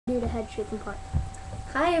New to head shaking part.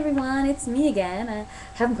 Hi everyone, it's me again. I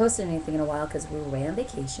haven't posted anything in a while because we were away on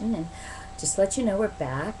vacation, and just to let you know we're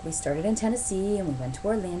back. We started in Tennessee and we went to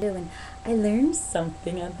Orlando, and I learned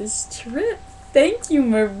something on this trip. Thank you,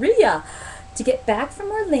 Maria. To get back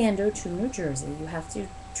from Orlando to New Jersey, you have to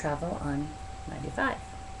travel on 95.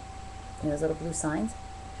 You know those little blue signs?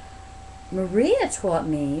 Maria taught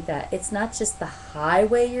me that it's not just the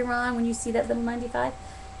highway you're on when you see that little 95,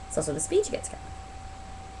 it's also the speed you get to go.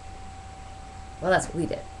 Well, that's what we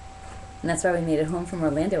did. And that's why we made it home from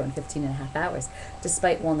Orlando in 15 and a half hours,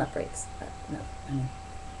 despite walnut breaks. No, I mean,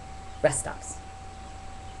 rest stops.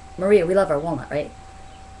 Maria, we love our walnut, right?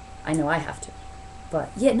 I know I have to. But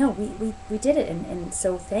yeah, no, we did it. And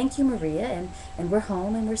so thank you, Maria. And we're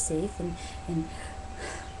home and we're safe. And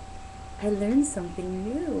I learned something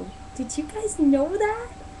new. Did you guys know that?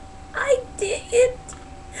 I did.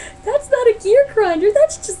 That's not a gear grinder.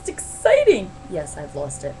 That's just exciting. Yes, I've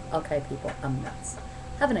lost it. Okay, people, I'm nuts.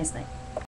 Have a nice night.